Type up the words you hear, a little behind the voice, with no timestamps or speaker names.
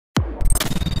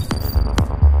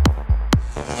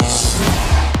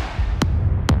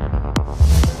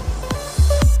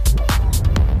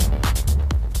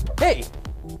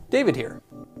David here.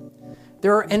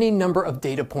 There are any number of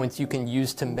data points you can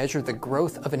use to measure the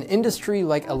growth of an industry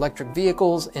like electric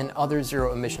vehicles and other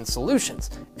zero-emission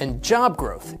solutions, and job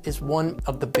growth is one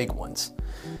of the big ones.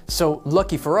 So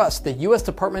lucky for us, the U.S.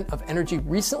 Department of Energy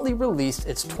recently released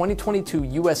its 2022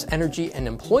 U.S. Energy and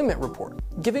Employment Report,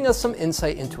 giving us some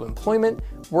insight into employment,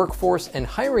 workforce, and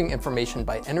hiring information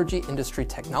by energy industry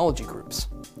technology groups.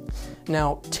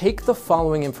 Now, take the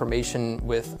following information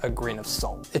with a grain of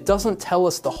salt. It doesn't tell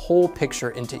us the whole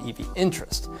picture into EV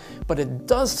interest, but it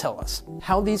does tell us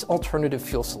how these alternative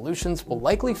fuel solutions will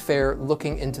likely fare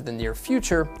looking into the near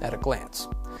future at a glance.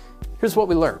 Here's what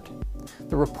we learned.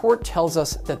 The report tells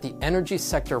us that the energy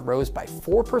sector rose by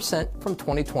 4% from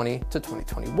 2020 to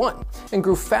 2021 and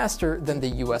grew faster than the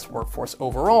U.S. workforce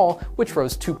overall, which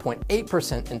rose 2.8%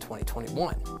 in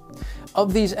 2021.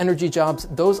 Of these energy jobs,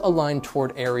 those aligned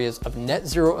toward areas of net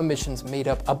zero emissions made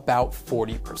up about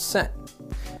 40%.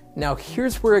 Now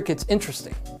here's where it gets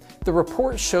interesting. The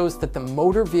report shows that the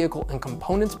motor vehicle and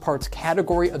components parts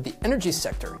category of the energy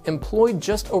sector employed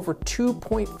just over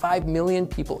 2.5 million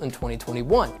people in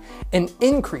 2021, an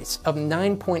increase of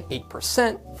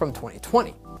 9.8% from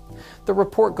 2020. The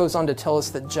report goes on to tell us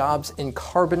that jobs in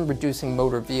carbon-reducing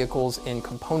motor vehicles and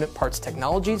component parts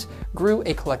technologies grew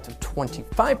a collective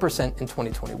 25% in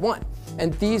 2021,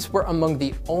 and these were among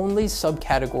the only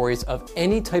subcategories of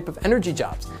any type of energy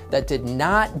jobs that did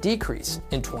not decrease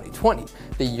in 2020,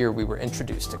 the year we were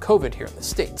introduced to COVID here in the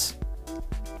States.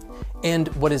 And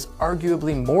what is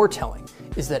arguably more telling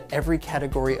is that every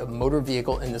category of motor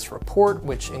vehicle in this report,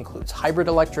 which includes hybrid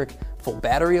electric, full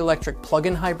battery electric,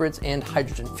 plug-in hybrids, and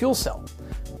hydrogen fuel cell,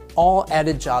 all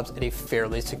added jobs at a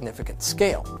fairly significant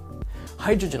scale.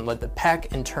 Hydrogen led the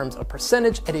pack in terms of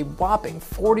percentage at a whopping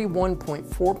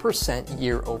 41.4%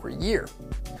 year over year.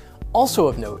 Also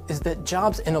of note is that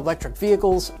jobs in electric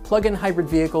vehicles, plug-in hybrid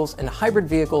vehicles, and hybrid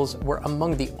vehicles were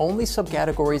among the only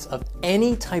subcategories of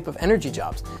any type of energy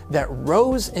jobs that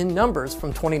rose in numbers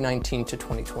from 2019 to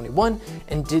 2021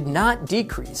 and did not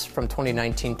decrease from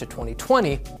 2019 to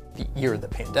 2020, the year of the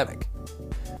pandemic.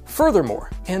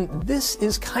 Furthermore, and this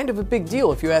is kind of a big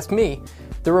deal if you ask me,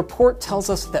 the report tells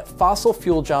us that fossil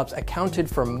fuel jobs accounted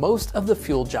for most of the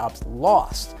fuel jobs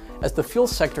lost, as the fuel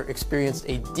sector experienced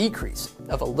a decrease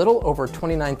of a little over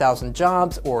 29,000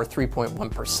 jobs, or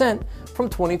 3.1%, from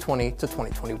 2020 to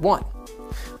 2021.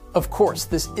 Of course,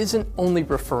 this isn't only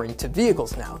referring to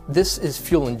vehicles now, this is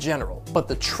fuel in general, but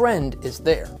the trend is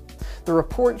there. The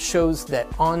report shows that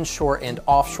onshore and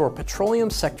offshore petroleum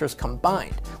sectors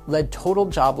combined led total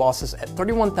job losses at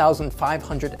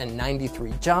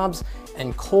 31,593 jobs,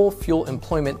 and coal fuel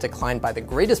employment declined by the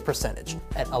greatest percentage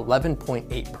at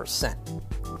 11.8%.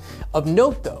 Of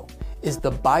note, though, is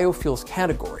the biofuels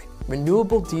category.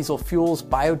 Renewable diesel fuels,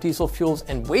 biodiesel fuels,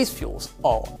 and waste fuels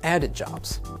all added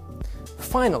jobs.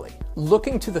 Finally,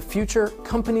 looking to the future,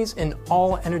 companies in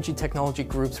all energy technology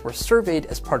groups were surveyed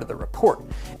as part of the report,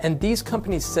 and these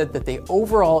companies said that they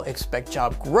overall expect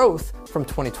job growth from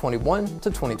 2021 to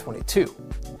 2022.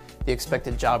 The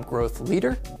expected job growth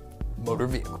leader? Motor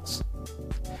vehicles.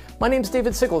 My name's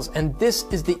David Sickles, and this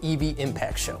is the EV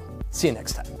Impact Show. See you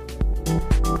next time.